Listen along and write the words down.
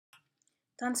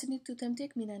Tansinik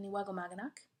tutemtik mina ni wago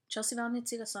maganak. Chelsea Val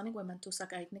nitsiga sonic wemento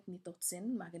sak aignik ni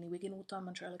totsin magani wigin uta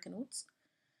Montreal Canuts.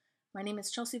 My name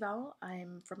is Chelsea Vowel.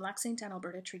 I'm from Lac St. Anne,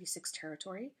 Alberta, Treaty 6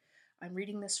 territory. I'm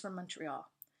reading this from Montreal.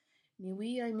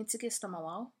 Niwi I mitsige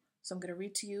stamawao. So I'm going to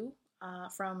read to you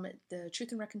from the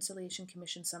Truth and Reconciliation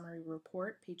Commission Summary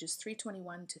Report, pages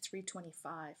 321 to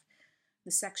 325.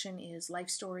 The section is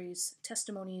Life Stories,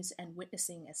 Testimonies, and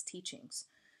Witnessing as Teachings.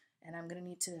 And I'm going to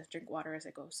need to drink water as I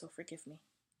go, so forgive me.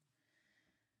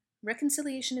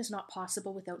 Reconciliation is not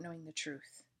possible without knowing the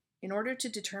truth. In order to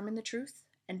determine the truth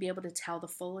and be able to tell the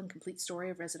full and complete story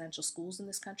of residential schools in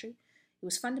this country, it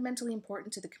was fundamentally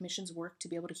important to the Commission's work to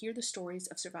be able to hear the stories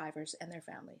of survivors and their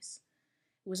families.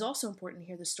 It was also important to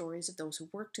hear the stories of those who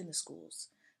worked in the schools,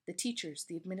 the teachers,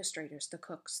 the administrators, the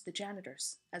cooks, the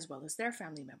janitors, as well as their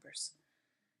family members.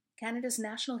 Canada's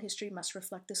national history must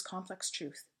reflect this complex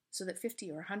truth so that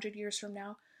 50 or 100 years from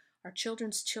now, our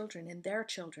children's children and their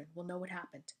children will know what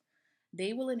happened.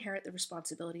 They will inherit the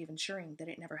responsibility of ensuring that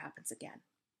it never happens again.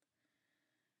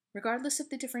 Regardless of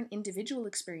the different individual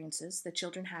experiences that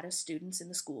children had as students in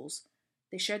the schools,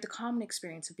 they shared the common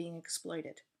experience of being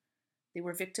exploited. They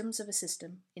were victims of a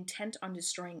system intent on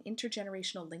destroying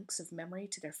intergenerational links of memory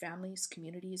to their families,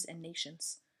 communities, and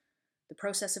nations. The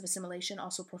process of assimilation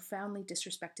also profoundly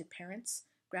disrespected parents,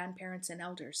 grandparents, and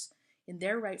elders in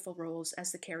their rightful roles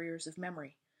as the carriers of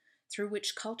memory, through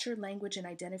which culture, language, and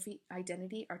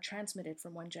identity are transmitted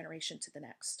from one generation to the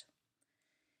next.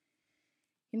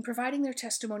 In providing their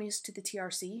testimonies to the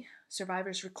TRC,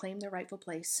 survivors reclaimed their rightful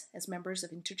place as members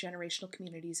of intergenerational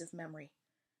communities of memory.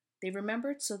 They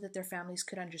remembered so that their families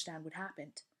could understand what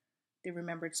happened. They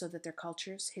remembered so that their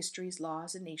cultures, histories,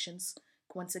 laws, and nations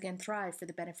could once again thrive for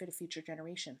the benefit of future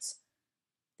generations.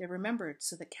 They remembered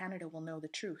so that Canada will know the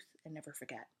truth and never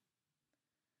forget.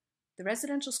 The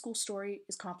residential school story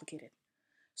is complicated.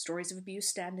 Stories of abuse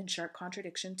stand in sharp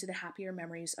contradiction to the happier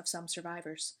memories of some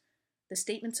survivors. The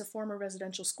statements of former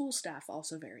residential school staff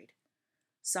also varied.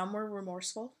 Some were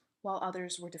remorseful, while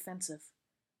others were defensive.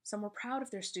 Some were proud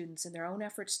of their students and their own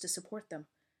efforts to support them,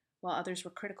 while others were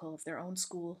critical of their own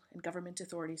school and government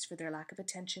authorities for their lack of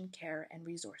attention, care, and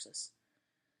resources.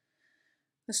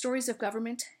 The stories of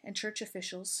government and church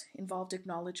officials involved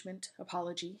acknowledgement,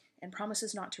 apology, and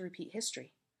promises not to repeat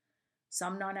history.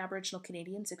 Some non-Aboriginal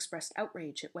Canadians expressed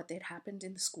outrage at what had happened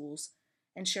in the schools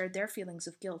and shared their feelings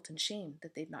of guilt and shame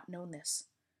that they'd not known this.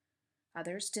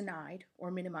 Others denied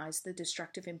or minimized the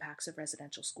destructive impacts of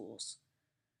residential schools.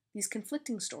 These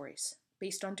conflicting stories,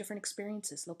 based on different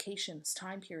experiences, locations,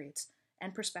 time periods,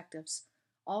 and perspectives,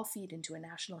 all feed into a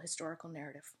national historical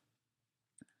narrative.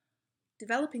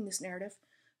 Developing this narrative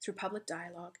through public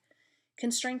dialogue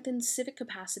can strengthen civic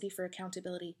capacity for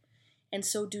accountability and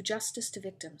so do justice to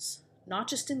victims, not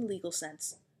just in the legal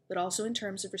sense, but also in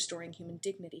terms of restoring human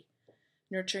dignity,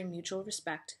 nurturing mutual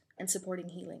respect, and supporting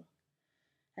healing.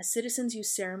 As citizens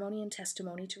use ceremony and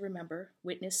testimony to remember,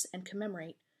 witness, and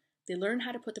commemorate, they learn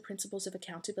how to put the principles of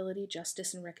accountability,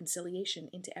 justice, and reconciliation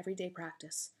into everyday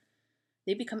practice.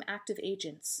 They become active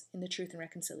agents in the truth and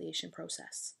reconciliation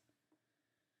process.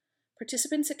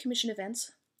 Participants at Commission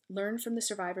events learn from the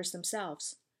survivors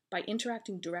themselves by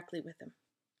interacting directly with them.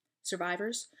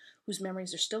 Survivors, whose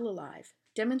memories are still alive,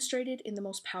 demonstrated in the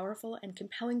most powerful and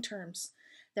compelling terms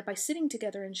that by sitting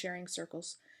together in sharing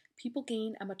circles, people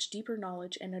gain a much deeper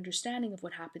knowledge and understanding of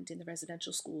what happened in the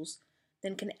residential schools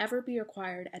than can ever be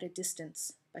acquired at a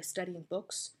distance by studying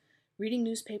books, reading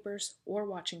newspapers, or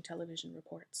watching television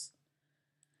reports.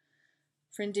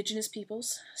 For Indigenous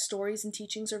peoples, stories and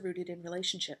teachings are rooted in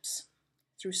relationships.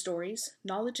 Through stories,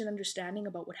 knowledge and understanding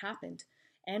about what happened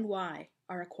and why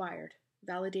are acquired,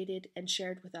 validated, and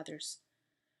shared with others.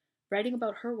 Writing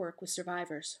about her work with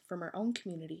survivors from her own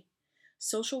community,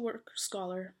 social work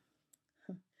scholar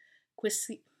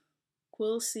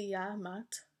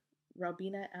Quilsiamat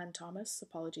Robina Ann Thomas,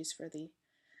 apologies for the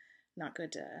not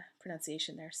good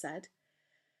pronunciation there, said,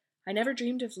 "I never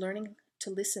dreamed of learning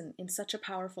to listen in such a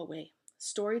powerful way.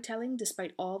 Storytelling,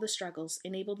 despite all the struggles,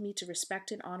 enabled me to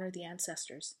respect and honor the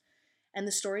ancestors, and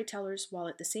the storytellers while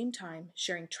at the same time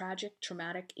sharing tragic,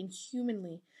 traumatic,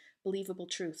 inhumanly believable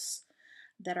truths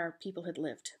that our people had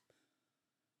lived."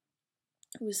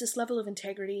 It was this level of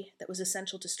integrity that was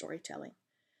essential to storytelling.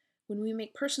 When we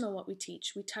make personal what we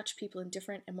teach, we touch people in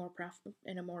different and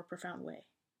in a more profound way.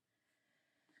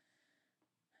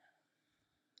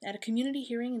 At a community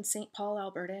hearing in St. Paul,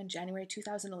 Alberta in January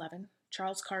 2011,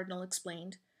 Charles Cardinal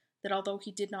explained that although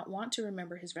he did not want to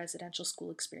remember his residential school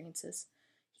experiences,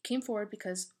 he came forward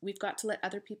because we've got to let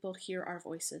other people hear our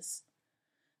voices.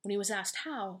 When he was asked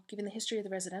how, given the history of the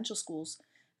residential schools,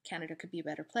 Canada could be a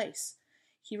better place,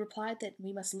 He replied that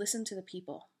we must listen to the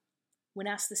people. When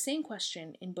asked the same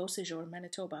question in Beausejour,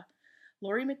 Manitoba,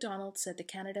 Laurie MacDonald said that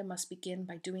Canada must begin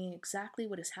by doing exactly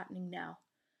what is happening now.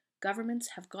 Governments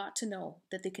have got to know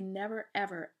that they can never,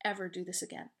 ever, ever do this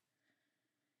again.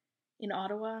 In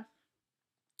Ottawa,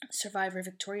 survivor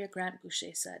Victoria Grant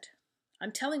Boucher said,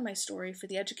 "I'm telling my story for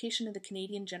the education of the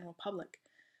Canadian general public,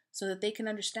 so that they can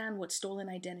understand what stolen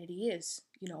identity is,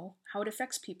 how it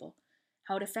affects people,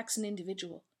 how it affects an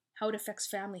individual, how it affects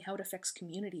family, how it affects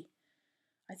community.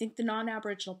 I think the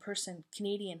non-Aboriginal person,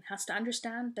 Canadian, has to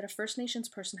understand that a First Nations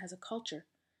person has a culture.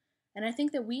 And I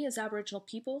think that we as Aboriginal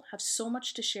people have so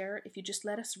much to share if you just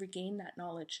let us regain that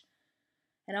knowledge.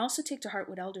 And I also take to heart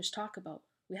what elders talk about.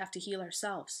 We have to heal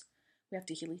ourselves. We have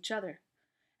to heal each other.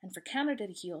 And for Canada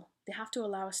to heal, they have to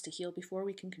allow us to heal before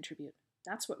we can contribute.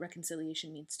 That's what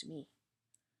reconciliation means to me."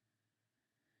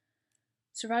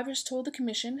 Survivors told the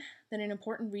Commission that an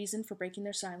important reason for breaking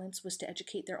their silence was to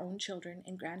educate their own children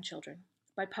and grandchildren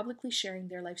by publicly sharing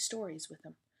their life stories with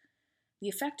them. The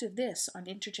effect of this on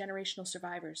intergenerational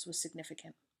survivors was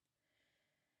significant.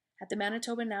 At the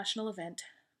Manitoba National event,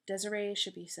 Desiree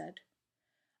Shabi said,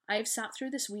 "I have sat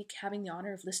through this week having the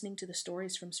honor of listening to the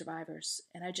stories from survivors,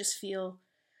 and I just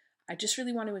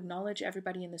really want to acknowledge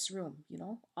everybody in this room,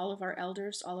 all of our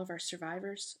elders, all of our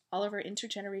survivors, all of our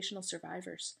intergenerational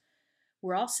survivors.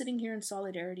 We're all sitting here in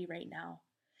solidarity right now,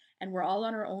 and we're all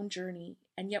on our own journey,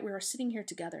 and yet we are sitting here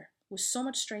together with so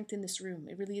much strength in this room.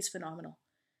 It really is phenomenal.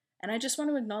 And I just want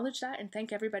to acknowledge that and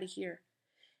thank everybody here.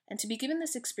 And to be given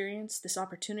this experience, this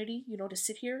opportunity, to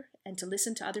sit here and to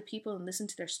listen to other people and listen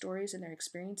to their stories and their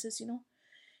experiences,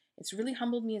 it's really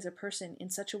humbled me as a person in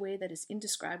such a way that is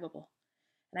indescribable.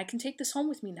 And I can take this home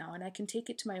with me now, and I can take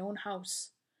it to my own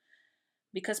house.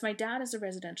 Because my dad is a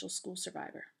residential school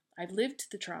survivor. I've lived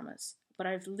the traumas, but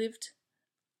I've lived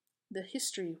the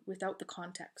history without the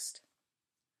context."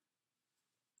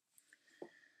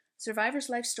 Survivors'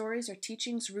 life stories are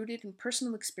teachings rooted in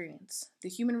personal experience. The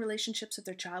human relationships of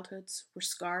their childhoods were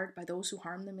scarred by those who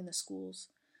harmed them in the schools.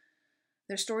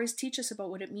 Their stories teach us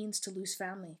about what it means to lose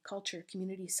family, culture,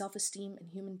 community, self-esteem, and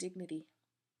human dignity.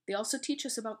 They also teach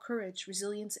us about courage,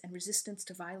 resilience, and resistance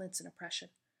to violence and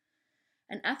oppression.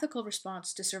 An ethical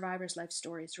response to survivors' life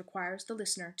stories requires the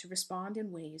listener to respond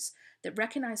in ways that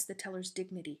recognize the teller's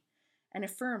dignity and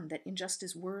affirm that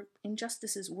injustices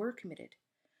were committed.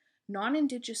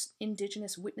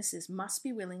 Non-Indigenous witnesses must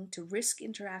be willing to risk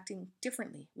interacting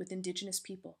differently with Indigenous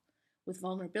people, with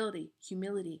vulnerability,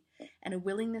 humility, and a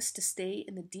willingness to stay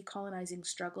in the decolonizing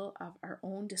struggle of our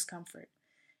own discomfort,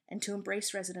 and to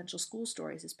embrace residential school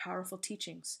stories as powerful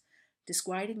teachings,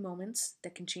 disquieting moments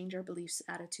that can change our beliefs,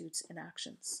 attitudes, and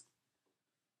actions.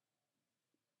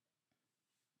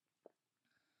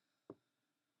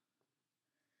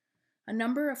 A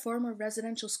number of former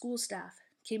residential school staff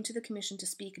came to the Commission to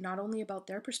speak not only about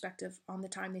their perspective on the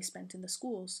time they spent in the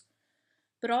schools,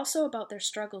 but also about their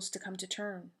struggles to come to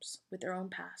terms with their own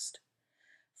past.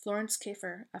 Florence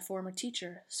Kafer, a former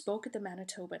teacher, spoke at the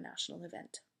Manitoba National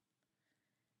event.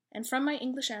 "And from my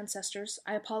English ancestors,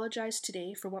 I apologize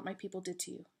today for what my people did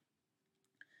to you.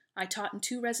 I taught in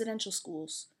 2 residential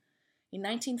schools. In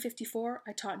 1954,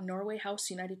 I taught in Norway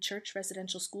House United Church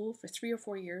Residential School for 3 or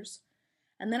 4 years,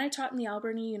 and then I taught in the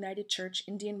Alberni United Church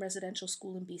Indian Residential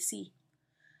School in BC.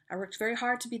 I worked very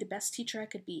hard to be the best teacher I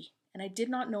could be, and I did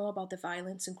not know about the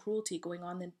violence and cruelty going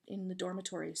on in the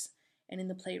dormitories and in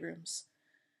the playrooms.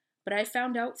 But I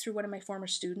found out through one of my former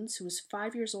students who was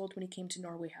 5 years old when he came to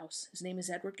Norway House. His name is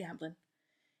Edward Gamblin.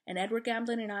 And Edward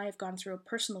Gamblin and I have gone through a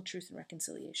personal truth and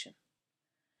reconciliation."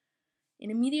 In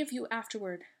a media view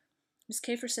afterward, Ms.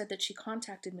 Kafer said that she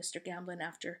contacted Mr. Gamblin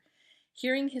after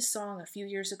hearing his song a few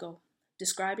years ago,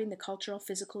 describing the cultural,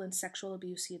 physical, and sexual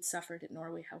abuse he had suffered at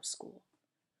Norway House School.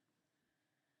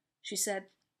 She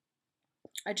said,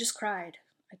 "I just cried.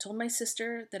 I told my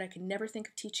sister that I could never think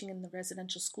of teaching in the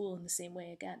residential school in the same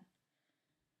way again."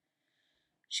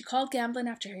 She called Gamblin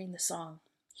after hearing the song.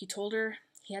 He told her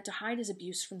he had to hide his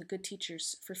abuse from the good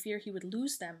teachers for fear he would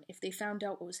lose them if they found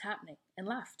out what was happening, and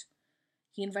left.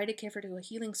 He invited Kafer to a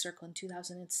healing circle in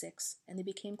 2006, and they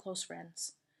became close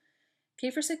friends.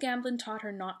 Kafer said Gamblin taught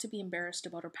her not to be embarrassed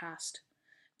about her past,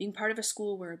 being part of a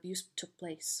school where abuse took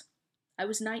place. "I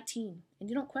was 19, and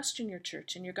you don't question your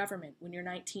church and your government when you're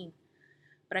 19.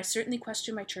 But I certainly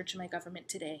question my church and my government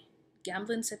today."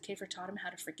 Gamblin said Kafer taught him how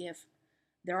to forgive.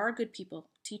 "There are good people,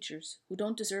 teachers, who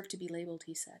don't deserve to be labeled,"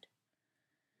 he said.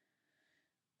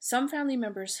 Some family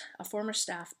members of former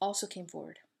staff also came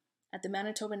forward. At the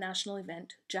Manitoba National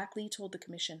event, Jack Lee told the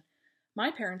Commission,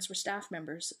 "My parents were staff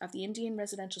members of the Indian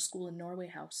Residential School in Norway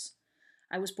House.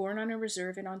 I was born on a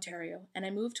reserve in Ontario, and I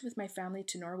moved with my family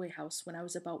to Norway House when I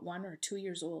was about 1 or 2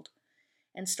 years old,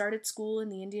 and started school in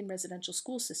the Indian residential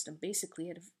school system, basically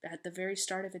at the very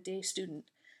start of a day student,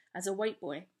 as a white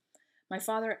boy. My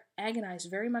father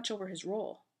agonized very much over his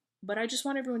role, but I just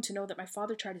want everyone to know that my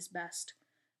father tried his best,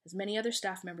 as many other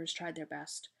staff members tried their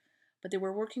best. But they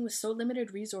were working with so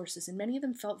limited resources, and many of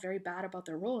them felt very bad about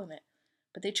their role in it.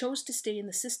 But they chose to stay in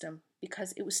the system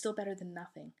because it was still better than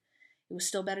nothing. It was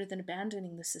still better than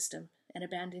abandoning the system and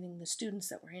abandoning the students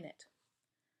that were in it.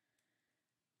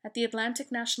 At the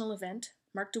Atlantic National event,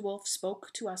 Mark DeWolf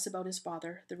spoke to us about his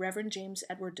father, the Reverend James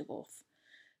Edward DeWolf,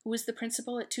 who was the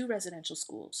principal at 2 residential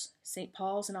schools, St.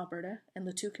 Paul's in Alberta and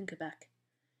Le Tuc in Quebec.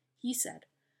 He said,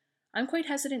 "I'm quite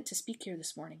hesitant to speak here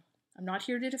this morning. I'm not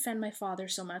here to defend my father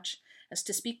so much as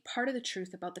to speak part of the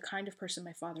truth about the kind of person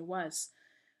my father was.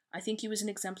 I think he was an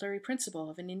exemplary principal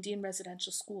of an Indian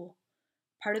residential school.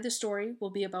 Part of the story will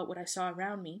be about what I saw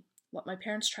around me, what my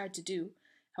parents tried to do,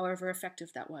 however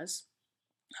effective that was,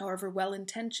 however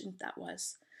well-intentioned that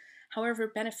was, however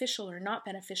beneficial or not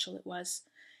beneficial it was.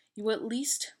 You will at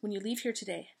least, when you leave here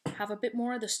today, have a bit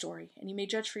more of the story, and you may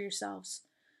judge for yourselves.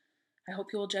 I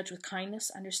hope you will judge with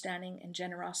kindness, understanding, and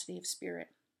generosity of spirit."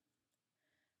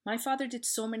 My father did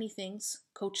so many things: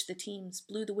 coached the teams,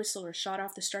 blew the whistle or shot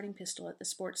off the starting pistol at the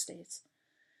sports days.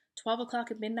 12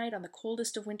 o'clock at midnight on the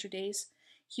coldest of winter days,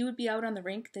 he would be out on the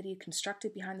rink that he had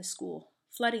constructed behind the school,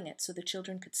 flooding it so the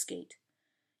children could skate.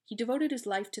 He devoted his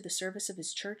life to the service of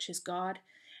his church, his God,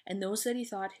 and those that he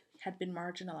thought had been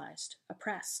marginalized,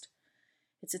 oppressed.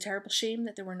 It's a terrible shame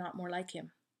that there were not more like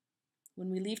him. When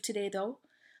we leave today, though,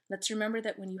 let's remember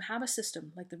that when you have a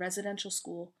system like the residential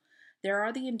school, there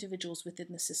are the individuals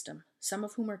within the system, some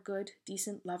of whom are good,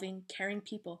 decent, loving, caring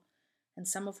people, and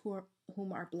some of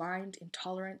whom are blind,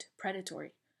 intolerant,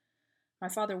 predatory. My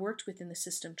father worked within the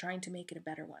system trying to make it a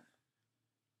better one.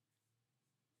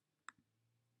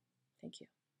 Thank you.